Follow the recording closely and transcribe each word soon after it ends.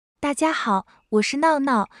大家好，我是闹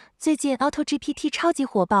闹。最近 AutoGPT 超级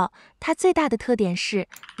火爆，它最大的特点是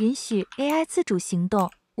允许 AI 自主行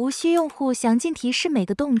动，无需用户详尽提示每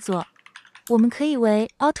个动作。我们可以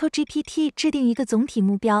为 AutoGPT 制定一个总体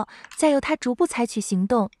目标，再由它逐步采取行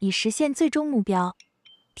动以实现最终目标。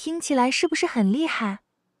听起来是不是很厉害？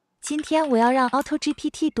今天我要让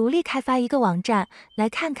AutoGPT 独立开发一个网站，来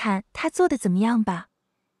看看它做的怎么样吧。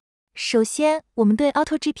首先，我们对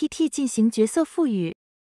AutoGPT 进行角色赋予。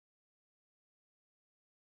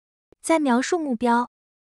再描述目标。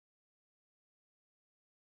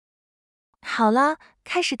好了，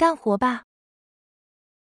开始干活吧。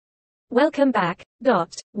Welcome back.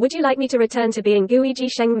 Would you like me to return to being Guiji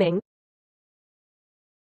Shengming?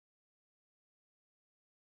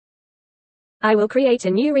 I will create a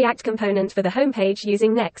new React component for the homepage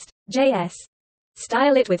using Next.js.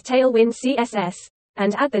 Style it with Tailwind CSS,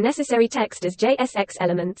 and add the necessary text as JSX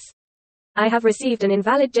elements. I have received an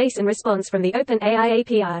invalid JSON response from the OpenAI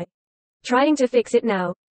API. Trying to fix it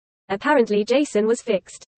now. Apparently JSON was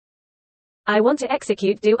fixed. I want to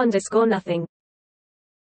execute do_nothing.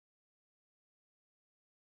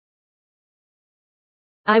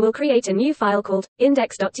 I will create a new file called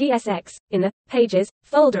index.tsx in the pages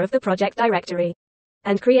folder of the project directory,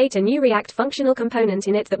 and create a new React functional component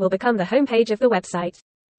in it that will become the homepage of the website.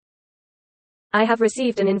 I have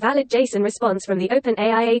received an invalid JSON response from the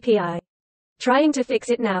OpenAI API. Trying to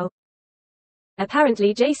fix it now.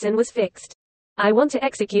 Apparently JSON was fixed. I want to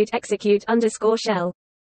execute_shell.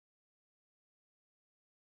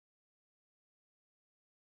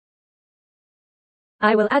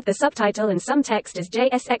 I will add the subtitle and some text as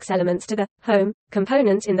JSX elements to the home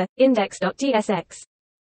component in the index.tsx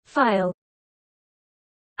file.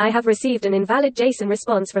 I have received an invalid JSON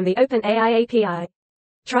response from the OpenAI API.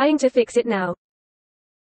 Trying to fix it now.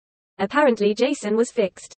 Apparently JSON was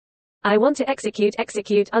fixed. I want to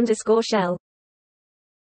execute_shell.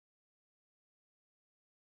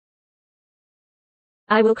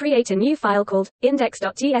 I will create a new file called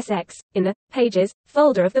index.tsx in the pages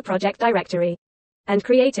folder of the project directory, and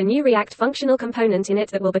create a new React functional component in it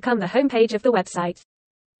that will become the homepage of the website.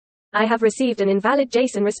 I have received an invalid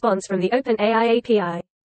JSON response from the OpenAI API.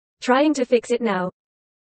 Trying to fix it now.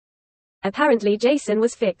 Apparently JSON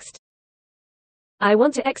was fixed. I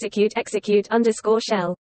want to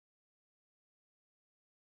execute_shell.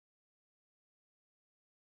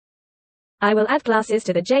 I will add classes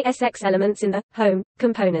to the JSX elements in the home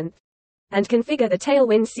component, and configure the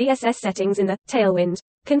Tailwind CSS settings in the Tailwind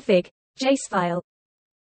config.js file.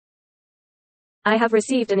 I have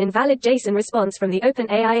received an invalid JSON response from the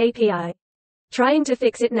OpenAI API. Trying to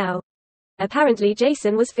fix it now. Apparently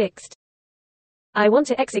JSON was fixed. I want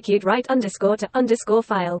to execute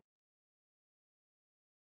write_to_file.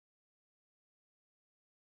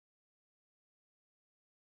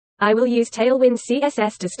 I will use Tailwind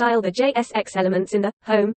CSS to style the JSX elements in the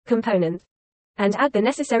home component, and add the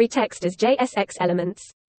necessary text as JSX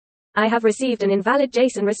elements. I have received an invalid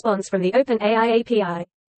JSON response from the OpenAI API.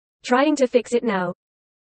 Trying to fix it now.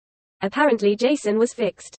 Apparently JSON was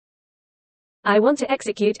fixed. I want to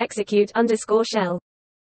execute_shell.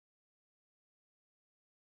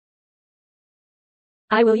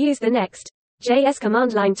 I will use the Next.js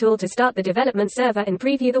command line tool to start the development server and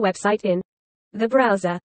preview the website in the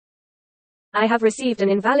browser. I have received an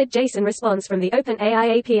invalid JSON response from the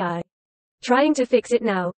OpenAI API. Trying to fix it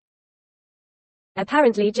now.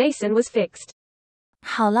 Apparently JSON was fixed.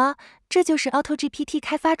 好了，这就是 AutoGPT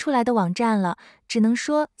开发出来的网站了。只能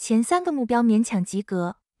说前3个目标勉强及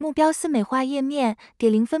格，目标4美化页面，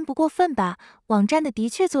给0分不过分吧。网站的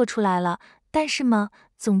确做出来了，但是嘛，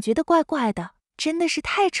总觉得怪怪的，真的是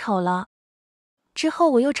太丑了。之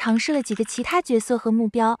后我又尝试了几个其他角色和目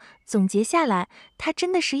标，总结下来，它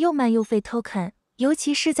真的是又慢又费 token， 尤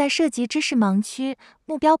其是在涉及知识盲区，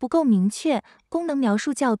目标不够明确，功能描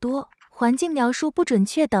述较多，环境描述不准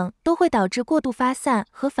确等都会导致过度发散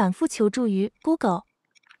和反复求助于 Google。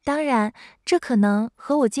当然，这可能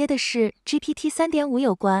和我接的是 GPT 3.5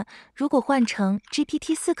 有关，如果换成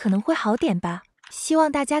GPT 4可能会好点吧。希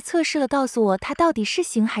望大家测试了告诉我它到底是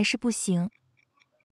行还是不行。